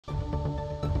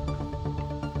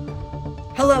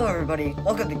Hello everybody,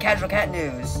 welcome to CasualCat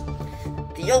News,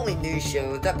 the only news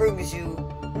show that brings you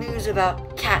news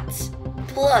about cats,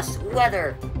 plus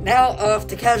weather. Now off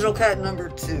to CasualCat number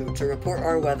 2 to report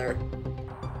our weather.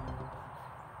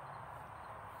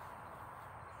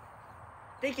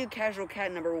 Thank you,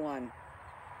 CasualCat number 1.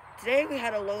 Today we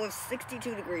had a low of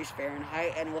 62 degrees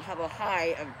Fahrenheit, and we had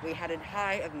a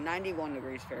high of 91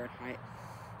 degrees Fahrenheit.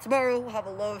 Tomorrow we'll have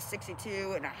a low of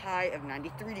 62 and a high of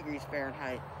 93 degrees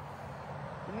Fahrenheit.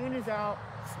 The moon is out,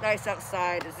 it's nice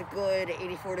outside, it's a good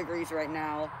 84 degrees right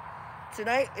now.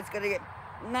 Tonight it's gonna get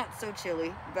not so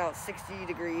chilly, about 60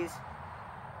 degrees.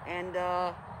 And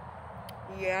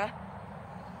yeah.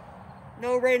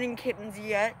 No raining kittens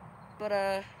yet, but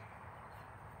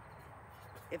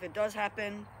if it does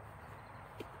happen,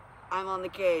 I'm on the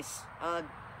case.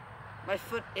 My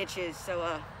foot itches,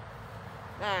 so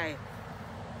bye.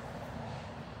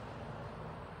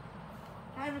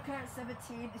 CasualCat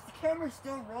 17, is the camera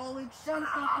still rolling? Shut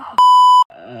up!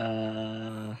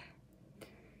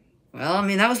 Well, I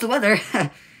mean, that was the weather.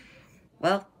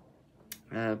 Well,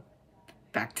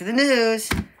 back to the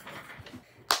news.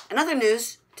 In other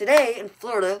news, today in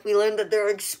Florida, we learned that there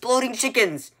are exploding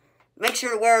chickens. Make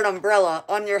sure to wear an umbrella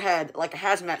on your head, like a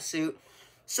hazmat suit,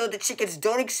 so the chickens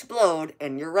don't explode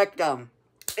in your rectum.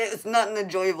 It's not an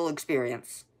enjoyable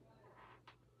experience.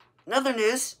 In other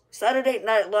news, Saturday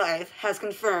Night Live has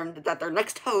confirmed that their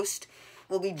next host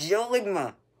will be Joe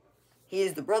Ligma. He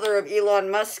is the brother of Elon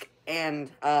Musk, and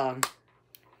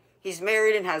he's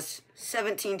married and has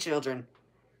 17 children.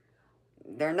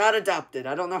 They're not adopted.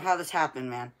 I don't know how this happened,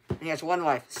 man. He has one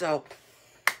wife, so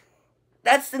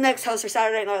that's the next host for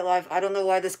Saturday Night Live. I don't know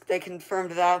why they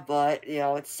confirmed that, but, you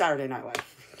know, it's Saturday Night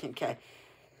Live. Okay.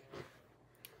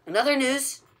 In other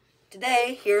news,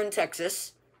 today, here in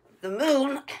Texas, the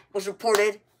moon was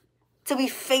reported to be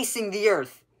facing the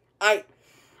Earth. I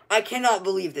cannot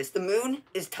believe this. The moon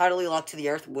is tidally locked to the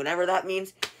Earth, whatever that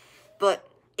means, but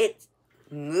it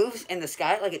moves in the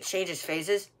sky, like it changes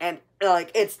phases, and,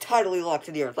 like, it's tidally locked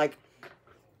to the Earth. Like,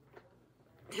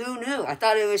 who knew? I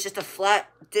thought it was just a flat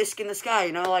disc in the sky,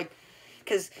 you know, like,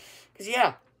 because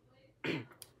yeah.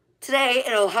 Today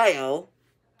in Ohio,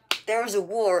 there was a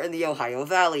war in the Ohio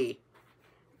Valley.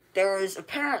 There was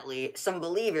apparently some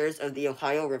believers of the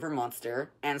Ohio River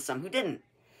monster and some who didn't.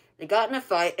 They got in a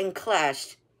fight and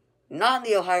clashed, not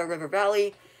in the Ohio River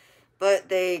Valley, but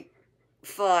they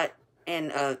fought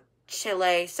in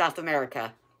Chile, South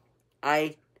America.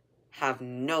 I have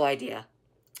no idea.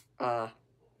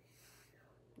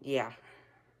 Yeah.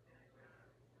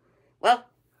 Well,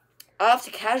 off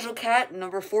to CasualCat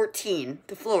number 14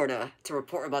 to Florida to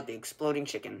report about the exploding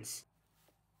chickens.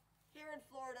 Here in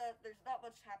Florida, there's not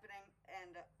much happening,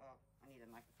 and I need a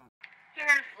microphone. Here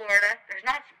in Florida, there's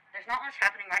not much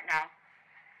happening right now.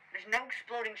 There's no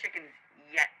exploding chickens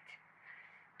yet.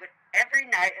 But every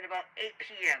night at about 8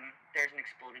 p.m., there's an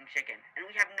exploding chicken, and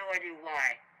we have no idea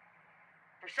why.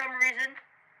 For some reason,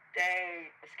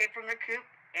 they escape from their coop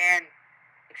and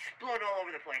explode all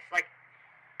over the place. Like,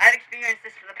 I've experienced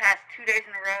this for the past 2 days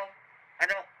in a row. I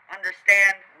don't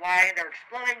understand why they're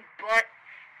exploding, but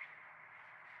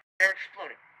they're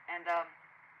exploding. And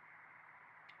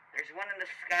there's one in the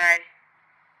sky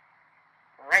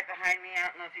right behind me.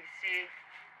 I don't know if you can see.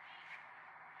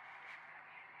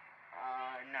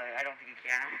 No, I don't think you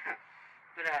can.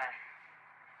 But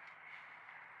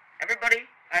everybody,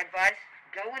 I advise,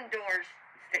 go indoors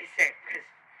and stay safe, because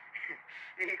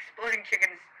the exploding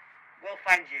chickens will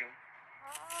find you.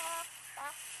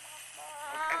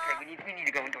 Okay, we need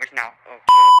to go indoors now. Oh.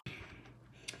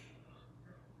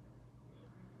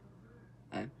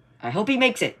 I hope he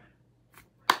makes it.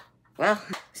 Well,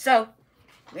 so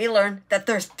we learned that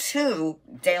there's 2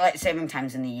 daylight saving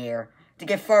times in the year to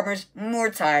give farmers more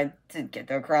time to get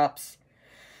their crops.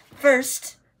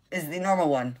 First is the normal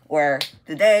one, where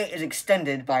the day is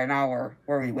extended by an hour,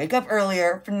 where we wake up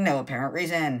earlier for no apparent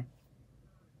reason.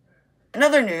 In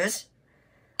other news,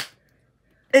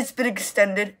 it's been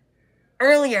extended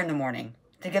earlier in the morning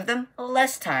to give them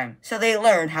less time, so they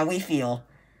learn how we feel.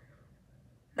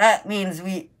 That means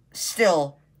we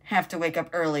still have to wake up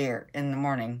earlier in the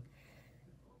morning,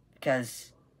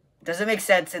 because it doesn't make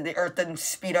sense and the Earth didn't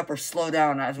speed up or slow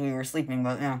down as we were sleeping,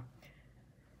 but yeah.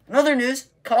 In other news,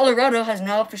 Colorado has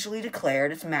now officially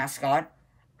declared its mascot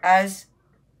as,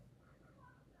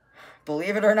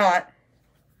 believe it or not,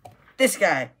 this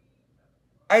guy.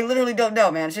 I literally don't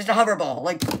know, man. It's just a hoverball.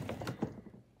 Like,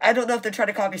 I don't know if they're trying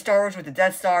to copy Star Wars with the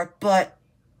Death Star, but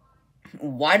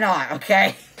why not,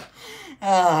 okay?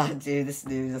 Ah, dude, this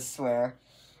news, I swear.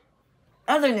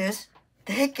 Other news,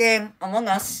 the hit game Among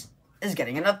Us is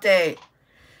getting an update.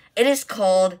 It is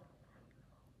called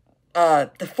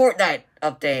the Fortnite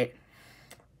update.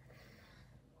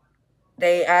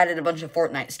 They added a bunch of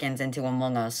Fortnite skins into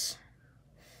Among Us.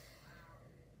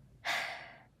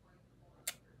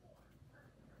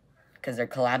 Because they're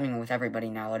collabing with everybody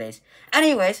nowadays.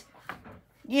 Anyways,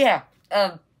 yeah,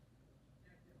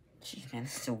 jeez, man,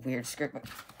 this is a weird script.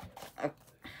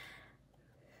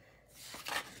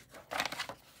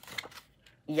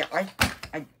 Yeah,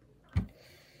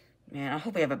 man, I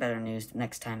hope we have a better news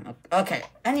next time. Okay,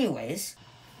 anyways,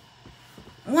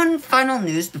 one final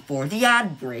news before the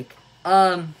ad break.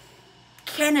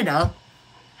 Canada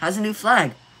has a new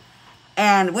flag.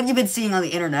 And what you've been seeing on the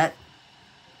internet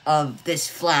of this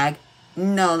flag,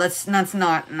 no, that's not,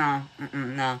 no,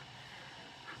 no.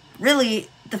 Really,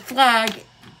 the flag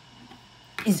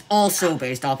is also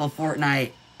based off of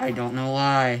Fortnite. I don't know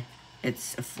why.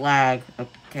 It's a flag,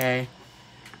 okay?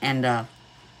 And,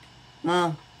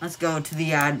 well, let's go to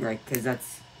the ad break, because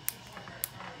that's...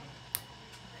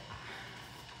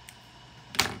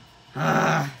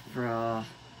 bro.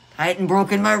 Titan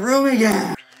broke in my room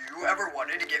again! You ever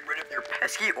wanted to get rid of your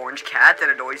pesky orange cat that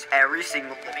annoys every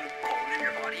single living bone in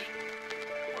your body?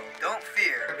 Well, don't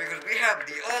fear, because we have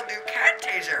the all-new cat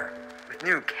taser with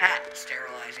new cat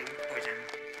sterilizing poison.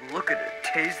 Look at it,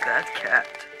 tase that cat.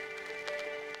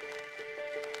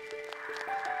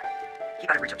 Keep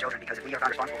out of reach of children, because if we are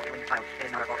found responsible for killing your child, it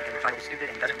is not our fault because your child is stupid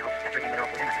and doesn't know that drinking mineral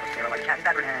poison is supposed to sterilize a cat is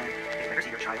bad for him. If you ever see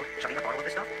your child shoving a bottle of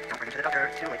this stuff, don't bring it to the doctor.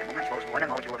 It's too late. The moment expose 1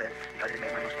 molecule of it, because it is made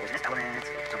of one of the most poisonous elements.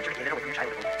 So make sure to get it away from your child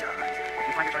before it dies. If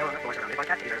you find your child on the floor surrounded by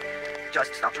cat taser,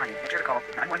 just stop trying. Make sure to call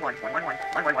 911, 111,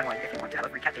 1111 if you want to have a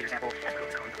free cat taser sample, as well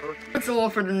as calling the police. That's all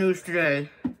for the news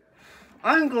today.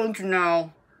 I'm going to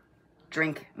now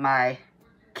drink my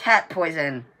cat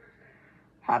poison.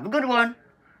 Have a good one.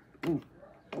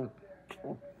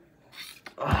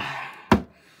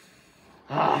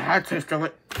 That tastes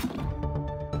delicious.